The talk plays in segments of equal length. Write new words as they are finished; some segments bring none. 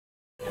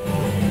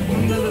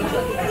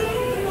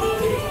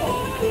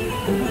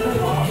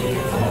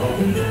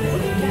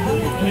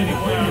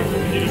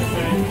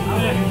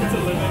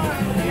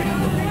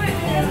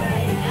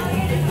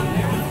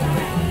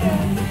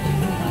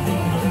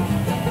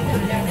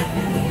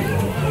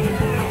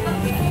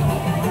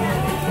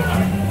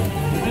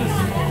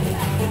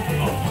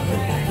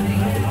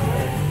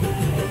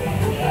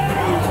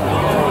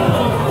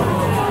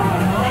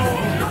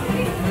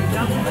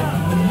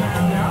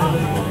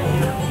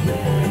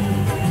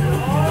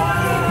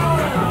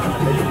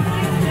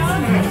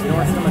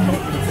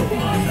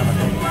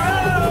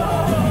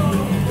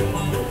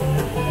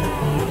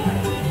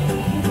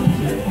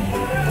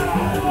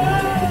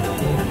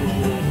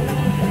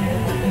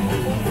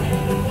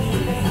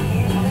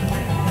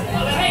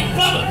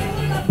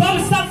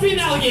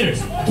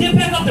alligators. Get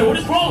back up there. What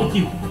is wrong with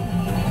you?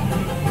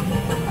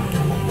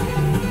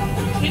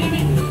 Kidding me?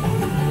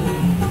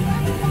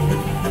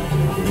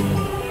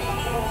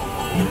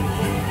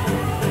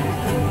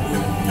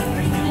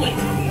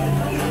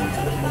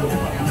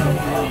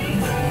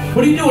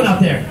 What are you doing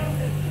out there?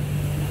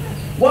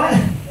 What?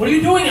 What are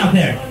you doing out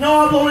there?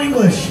 No, I know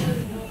English.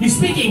 You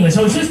speak English.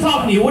 I was just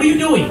talking to you. What are you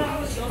doing?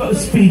 I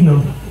was feeding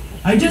them.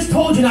 I just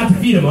told you not to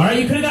feed them, alright?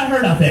 You could have got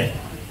hurt out there.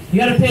 You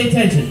gotta pay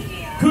attention.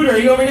 Cooter, are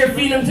you over here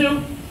feeding them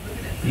too?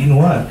 Feeding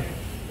what?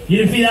 You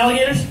didn't feed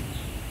alligators?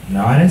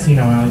 No, I didn't see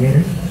no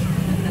alligators.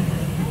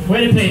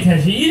 Way to pay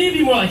attention. You need to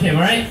be more like him,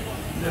 alright?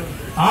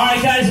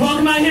 Alright guys,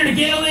 welcome out here to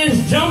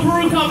Gatorland's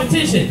Jumperoo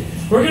competition.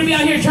 We're gonna be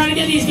out here trying to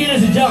get these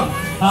gators to jump.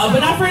 But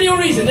not for any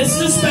reason. This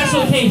is a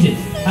special occasion.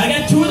 I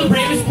got two of the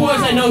bravest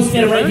boys I know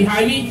standing right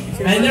behind me,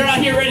 and they're out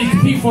here ready to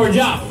compete for a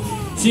job.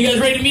 So you guys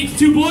ready to meet the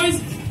two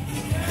boys?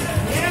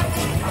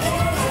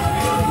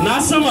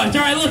 Not so much.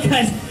 Alright, look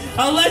guys,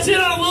 I'll let you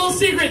in on a little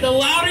secret. The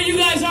louder you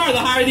guys are, the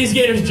higher these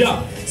gators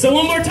jump. So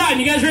one more time,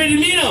 you guys ready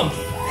to meet them?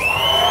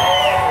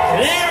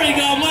 There we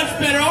go, much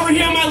better. Over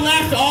here on my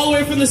left, all the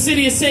way from the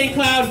city of St.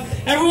 Cloud,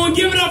 everyone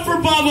give it up for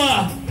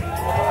Bubba.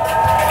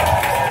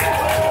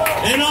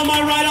 And on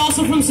my right,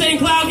 also from St.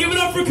 Cloud, give it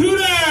up for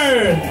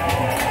Cooter.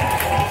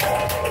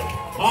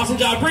 Awesome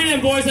job. Bring it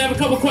in, boys. I have a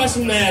couple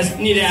questions I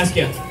need to ask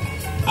you.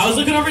 I was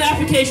looking over the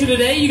application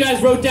today. You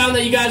guys wrote down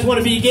that you guys want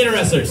to be gator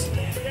wrestlers.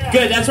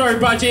 Good, that's why I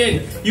brought you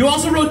in. You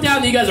also wrote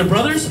down that you guys are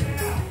brothers,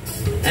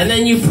 and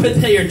then you put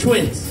that you're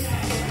twins.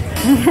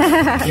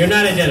 You're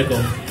not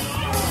identical.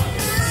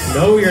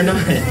 No, you're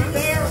not.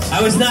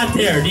 I was not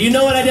there. Do you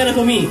know what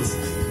identical means?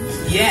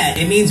 Yeah,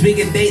 it means we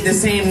could date the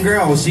same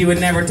girl. She would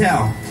never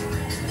tell.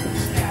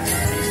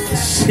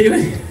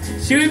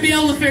 She would be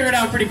able to figure it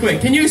out pretty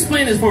quick. Can you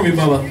explain this for me,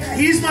 Bubba?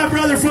 He's my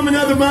brother from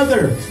another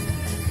mother.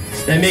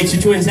 That makes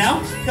you twins how?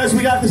 Because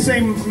we got the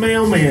same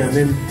mailman.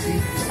 And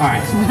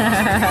alright.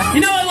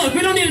 You know what, look,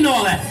 we don't need to know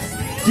all that.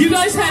 Do you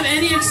guys have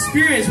any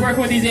experience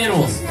working with these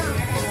animals?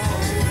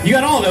 You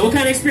got all of it. What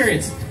kind of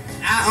experience?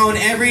 I own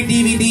every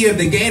DVD of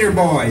the Gator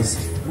Boys.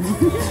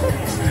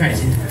 Alright.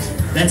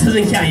 That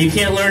doesn't count. You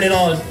can't learn it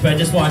all by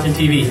just watching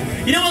TV.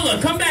 You know what,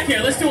 look, come back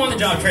here. Let's do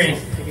on-the-job training.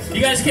 You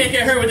guys can't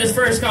get hurt with this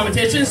first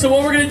competition, so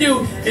what we're going to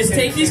do is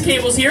take these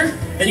cables here,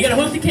 and you got to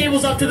hook the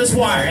cables up to this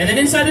wire. And then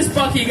inside this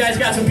bucket, you guys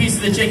got some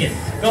pieces of the chicken.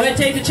 Go ahead,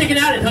 take the chicken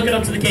out and hook it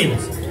up to the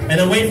cables. And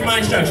then wait for my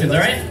instructions,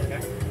 alright?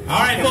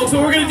 Alright, folks,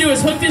 what we're going to do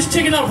is hook this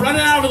chicken up, run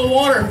it out over the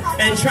water,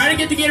 and try to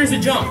get the gators to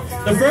jump.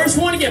 The first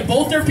one to get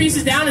both their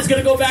pieces down is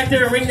going to go back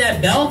there and ring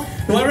that bell.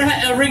 Whoever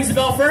rings the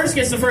bell first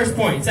gets the first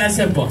point. It's that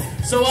simple.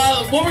 So,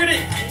 what we're going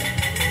to...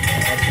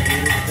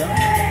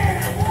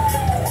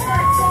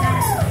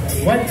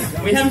 What?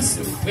 We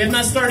have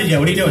not started yet.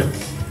 What are you doing?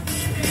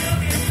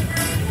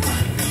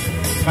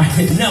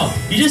 Alright, no.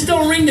 You just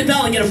don't ring the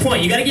bell and get a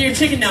point. You gotta get your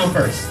chicken down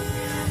first.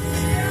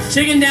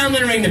 Chicken down,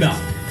 then ring the bell.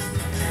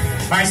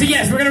 Alright, so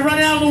yes, we're gonna run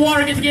it out of the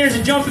water, get the gators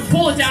to jump and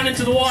pull it down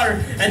into the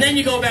water, and then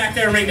you go back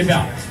there and ring the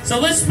bell. So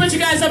let's split you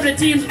guys up into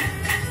teams.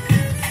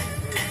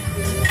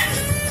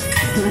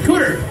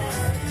 Cooter,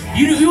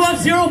 you have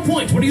 0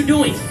 points. What are you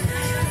doing?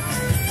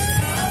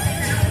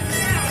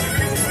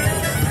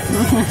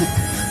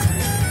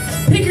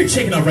 Pick your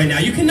chicken up right now.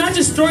 You cannot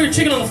just throw your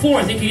chicken on the floor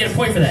and think you get a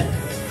point for that.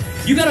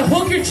 You gotta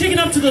hook your chicken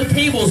up to the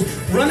cables,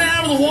 run it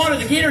out of the water,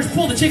 the gators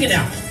pull the chicken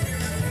down.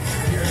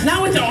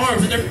 Not with their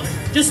arms,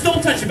 just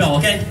don't touch the bell,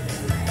 okay?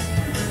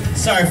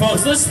 Sorry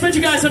folks, let's split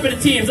you guys up into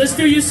teams. Let's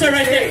do you, sir,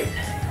 right there.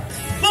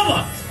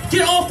 Bubba,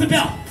 get off the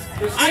bell.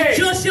 I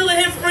just yelled at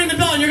him for ringing the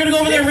bell and you're gonna go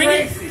over there and ring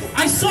it?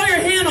 I saw your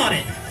hand on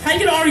it. How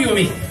you gonna argue with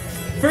me?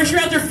 First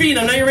you're out there feeding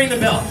them, now you're ringing the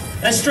bell.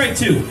 That's strike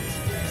 2.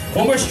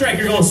 One more strike,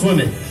 you're going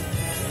swimming.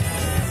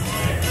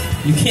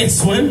 You can't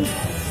swim?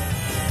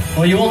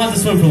 Well, you won't have to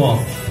swim for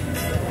long.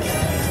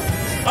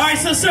 Alright,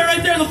 so sir,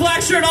 right there in the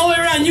black shirt all the way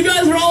around. You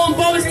guys are all on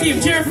Bubba's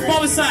team, cheering for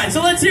Bubba's side.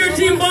 So let's hear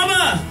Team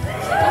Bubba.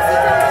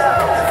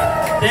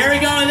 There we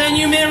go, and then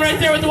you man right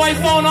there with the white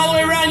phone all the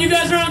way around. You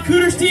guys are on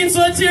Cooter's team, so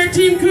let's hear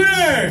Team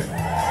Cooter.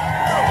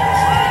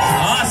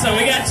 Awesome,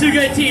 we got 2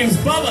 good teams.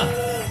 Bubba,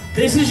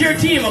 this is your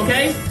team,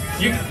 okay?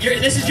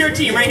 This is your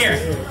team right here.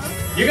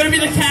 You're gonna be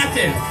the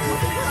captain.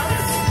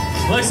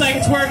 Looks like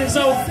it's working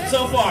so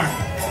far.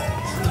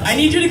 I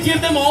need you to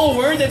give them all a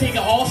word that they can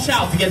all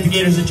shout to get the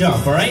gators to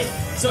jump, alright?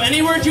 So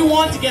any word you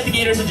want to get the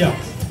gators to jump.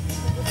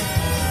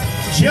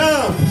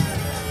 Jump!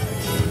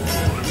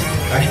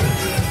 Alright.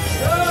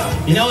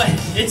 You know what?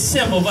 It's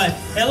simple, but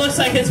it looks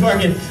like it's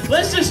working.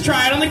 Let's just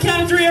try it. On the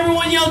count of 3,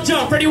 everyone yell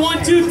jump. Ready?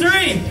 1, 2, 3.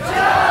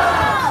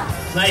 Jump!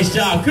 Nice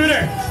job.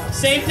 Cooter,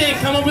 same thing.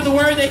 Come up with a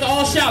word they can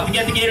all shout to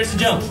get the gators to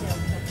jump.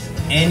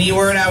 Any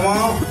word I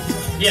want?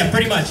 Yeah,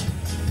 pretty much.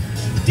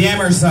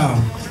 Demersome.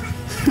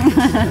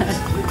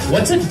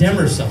 What's a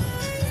demersome?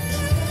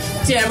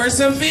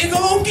 Demersome big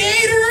old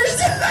gators!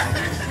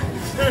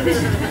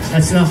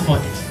 That's not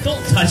funny.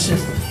 Don't touch it.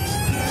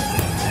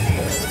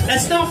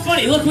 That's not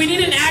funny. Look, we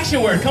need an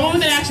action word. Come up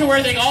with an action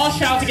word they can all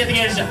shout to get the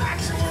gators to jump.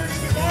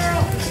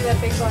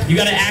 You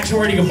got an actual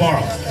word you can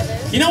borrow.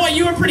 You know what?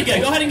 You were pretty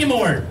good. Go ahead and give him a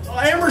word. Oh,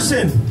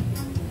 Emerson.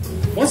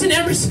 What's an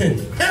Emerson?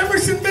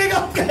 Emerson Big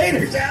Old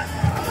Gators.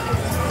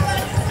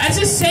 That's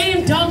the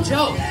same dumb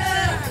joke.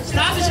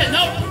 Stop the shit.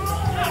 No.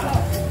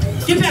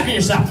 Get back on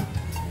yourself.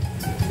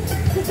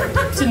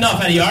 It's enough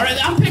out of you. All right,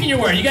 I'm picking your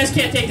word. You guys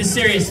can't take this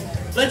serious.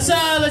 Let's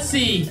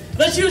see.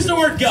 Let's use the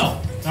word go.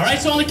 All right.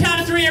 So on the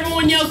count of 3,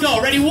 everyone yell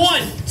go. Ready?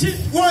 1, 2.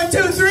 1,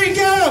 2, 3,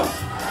 go! All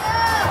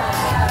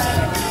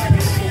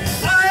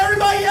right,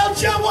 everybody yell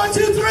jump. 1, 2,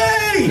 3.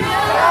 No,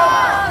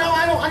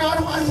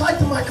 I like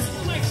the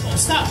microphone.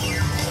 Stop.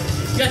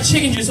 You got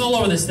chicken juice all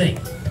over this thing.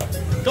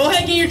 Go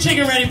ahead and get your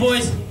chicken ready,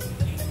 boys.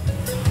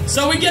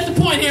 So we get the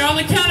point here. On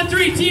the count of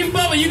 3, Team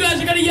Bubba, you guys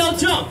are going to yell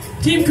jump.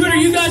 Team Cooter,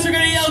 you guys are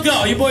going to yell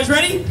go. You boys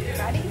ready?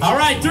 All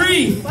right,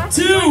 3, 2,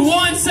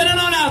 1, send it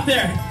on out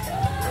there.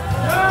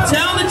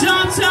 Tell them to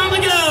jump, tell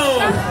them to go.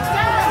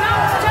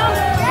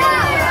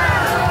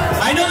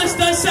 I know this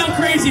does sound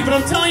crazy, but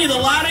I'm telling you, the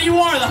louder you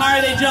are, the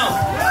higher they jump.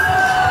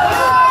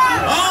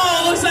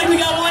 Oh, looks like we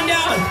got one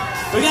down.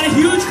 We got a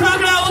huge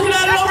crocodile looking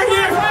at it over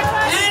here.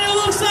 And it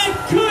looks like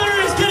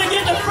Cooter is going to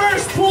get the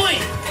first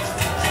point.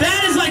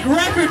 That is like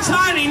record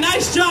timing.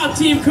 Nice job,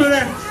 Team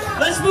Cooter.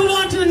 Let's move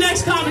on to the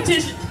next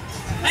competition.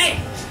 Hey,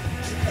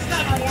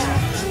 stop.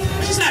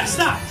 What just happened?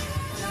 Stop.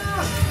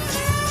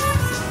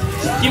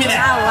 Give me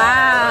that. Oh,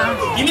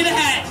 wow. Give me the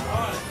hat.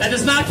 That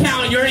does not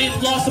count. You already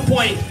lost the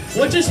point.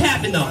 What just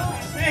happened, though?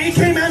 Hey, he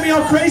came at me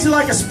all crazy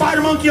like a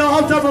spider monkey all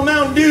hooked up a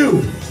Mountain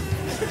Dew.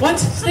 What?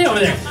 Stay over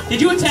there.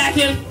 Did you attack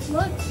him?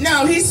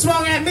 No, he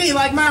swung at me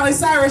like Miley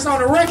Cyrus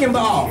on a wrecking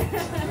ball. All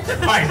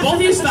right, both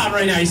of you stop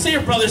right now. You say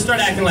your brothers start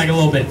acting like a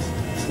little bit.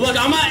 Look,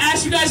 I'm going to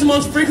ask you guys the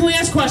most frequently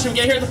asked question we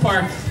get here at the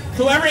park.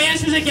 Whoever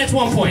answers it gets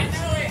 1 point.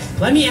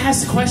 Let me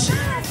ask the question.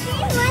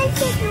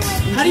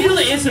 How do you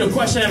really answer the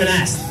question I haven't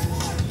asked?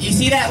 You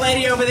see that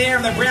lady over there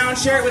in the brown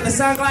shirt with the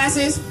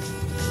sunglasses?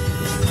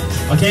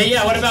 Okay,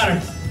 yeah, what about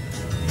her?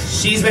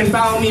 She's been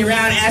following me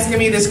around asking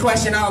me this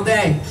question all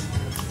day.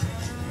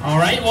 All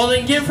right, well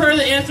then give her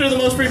the answer to the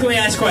most frequently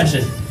asked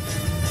question.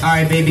 All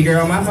right, baby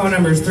girl, my phone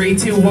number is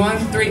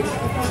 3213.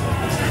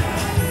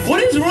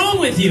 What is wrong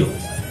with you?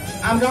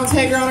 I'm gonna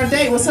take her on a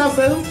date. What's up,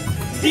 boo?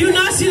 Do you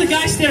not see the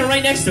guy standing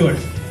right next to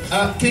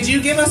her? Could you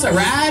give us a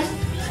ride?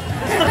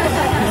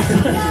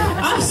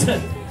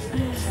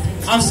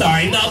 I'm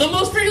sorry. No, the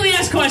most frequently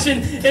asked question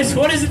is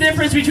what is the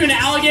difference between an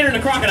alligator and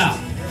a crocodile?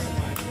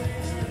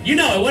 You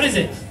know it. What is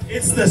it?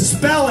 It's the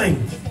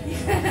spelling.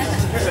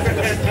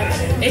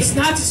 It's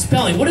not the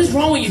spelling. What is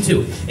wrong with you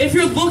two? If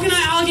you're looking at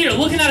an alligator,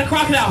 looking at a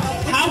crocodile,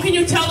 how can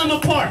you tell them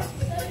apart?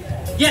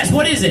 Yes,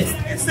 what is it?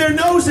 It's their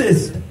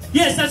noses.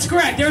 Yes, that's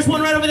correct. There's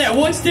one right over there.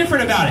 What's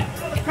different about it?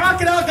 The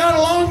crocodile got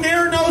a long,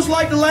 narrow nose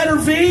like the letter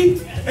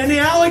V, and the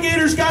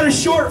alligator's got a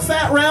short,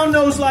 fat, round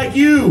nose like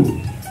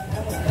you.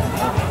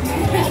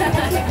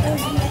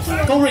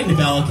 Go ring the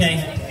bell,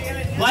 okay?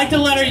 Like the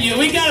letter U.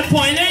 We got a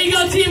point. There you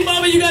go, Team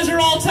Bubba. You guys are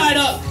all tied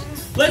up.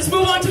 Let's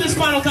move on to this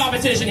final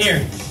competition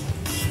here.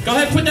 Go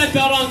ahead and put that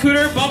belt on,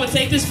 Cooter. Bubba,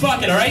 take this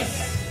bucket, all right?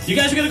 You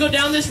guys are going to go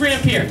down this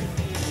ramp here.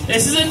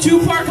 This is a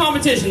 2-part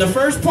competition. The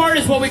first part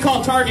is what we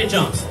call target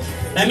jumps.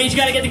 That means you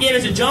got to get the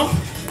gators to jump,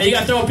 and you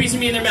got to throw a piece of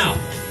meat in their mouth.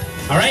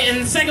 All right?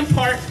 And the second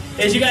part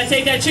is you got to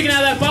take that chicken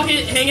out of that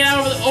bucket, hang it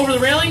out over the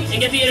railing, and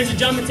get the gators to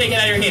jump and take it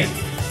out of your hand.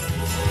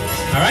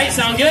 All right?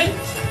 Sound good?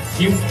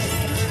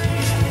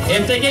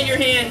 If they get your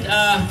hand,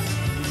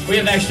 we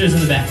have extras in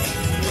the back.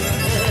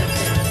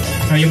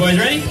 Are you boys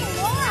ready?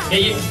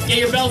 Get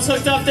your belts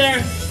hooked up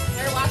there.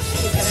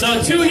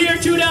 So 2 here,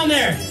 2 down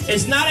there.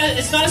 It's not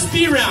a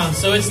speed round,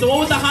 so it's the one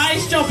with the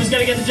highest jump is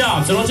gonna get the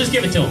job. So don't just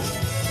give it to him.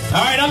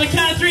 All right, on the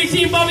count of 3,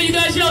 Team Bubba, you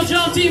guys yell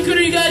jump. Team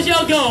Cooter, you guys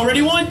yell go.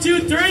 Ready? 1, 2,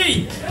 3.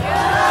 Did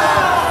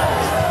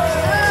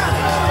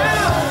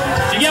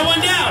you get one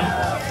down?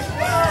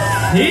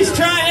 He's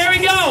trying. There we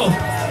go.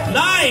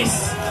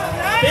 Nice.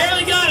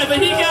 Barely got it, but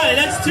he got it.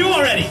 That's 2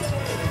 already.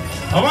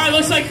 All right,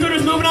 looks like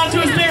Cooter's moving on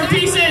to his bigger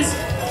pieces.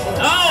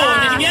 Oh,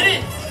 did you get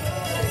it?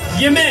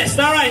 You missed.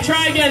 All right,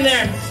 try again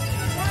there.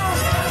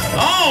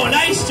 Oh,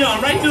 nice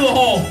jump, right through the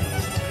hole.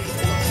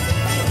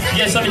 You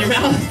get some in your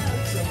mouth?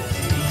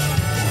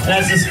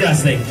 That's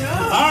disgusting.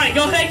 All right,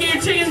 go ahead and get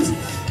your chickens.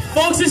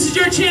 Folks, this is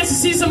your chance to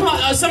see some of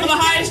the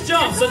highest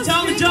jumps. So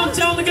tell them to jump,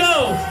 tell them to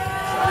go.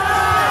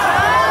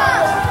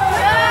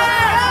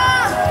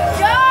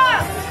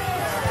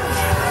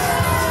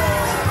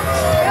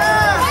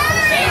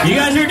 You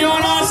guys are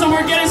doing awesome.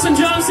 We're getting some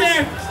jumps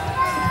here.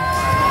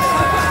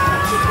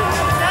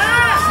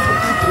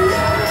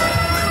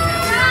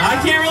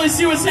 I can't really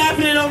see what's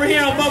happening over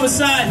here on Bubba's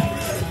side.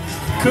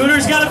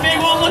 Cooter's got a big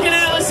one looking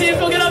at it. Let's see if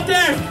he'll get up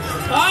there.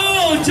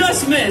 Oh,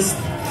 just missed.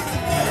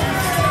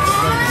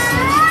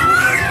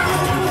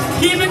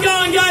 Keep it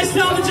going, guys.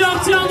 Tell him to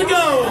jump, tell him to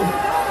go.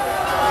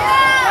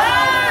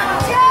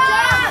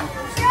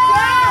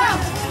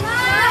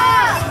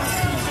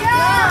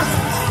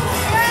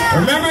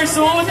 Remember, it's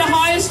the one with the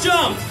highest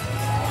jump.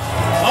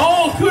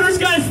 Oh, Cooter's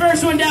got his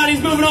first one down.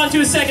 He's moving on to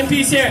his second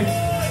piece here.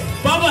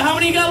 Bubba, how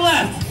many you got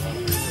left?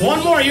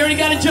 One more. You already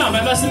got a jump.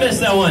 I must have missed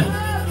that one.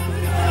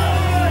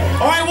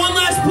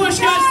 push,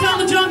 guys. Tell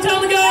him to jump,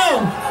 tell him to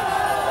go.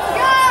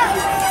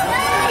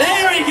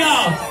 There we go.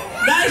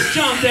 Nice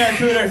jump there,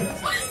 Cooter.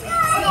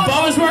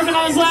 Bubba's working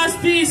on his last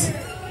piece.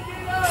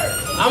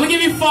 I'm going to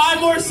give you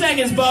 5 more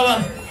seconds,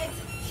 Bubba.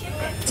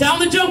 Tell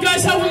him to jump,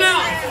 guys. Help him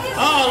out.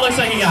 Oh, it looks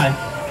like he got it.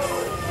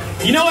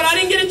 You know what? I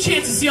didn't get a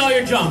chance to see all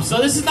your jumps,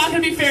 so this is not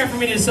going to be fair for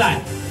me to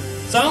decide.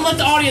 So I'm going to let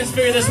the audience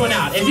figure this one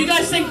out. If you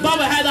guys think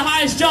Bubba had the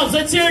highest jumps,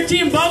 let's hear it,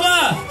 Team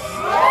Bubba.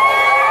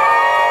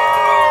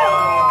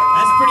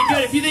 That's pretty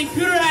good. If you think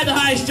Cooter had the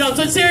highest jumps,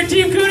 let's hear it,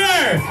 Team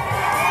Cooter.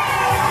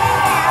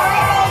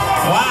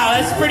 Wow,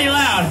 that's pretty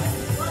loud.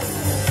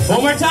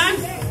 One more time?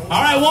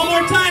 All right, one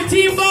more time,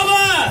 Team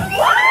Bubba.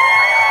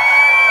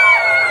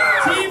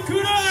 Team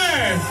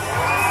Cooter.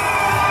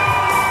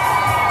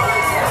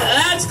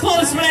 That's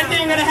close, but I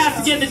think I'm going to have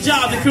to give the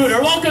job to Cooter.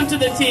 Welcome to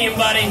the team,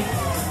 buddy.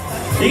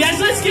 You guys,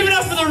 let's give it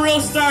up for the real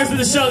stars of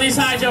the show, these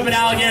high-jumping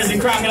alligators and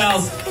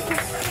crocodiles.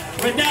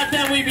 Without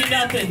them, we'd be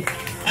nothing.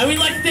 And we'd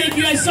like to thank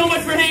you guys so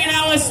much for hanging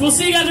out with us. We'll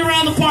see you guys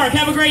around the park.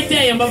 Have a great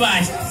day, and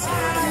bye-bye.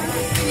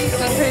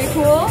 That's pretty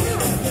cool.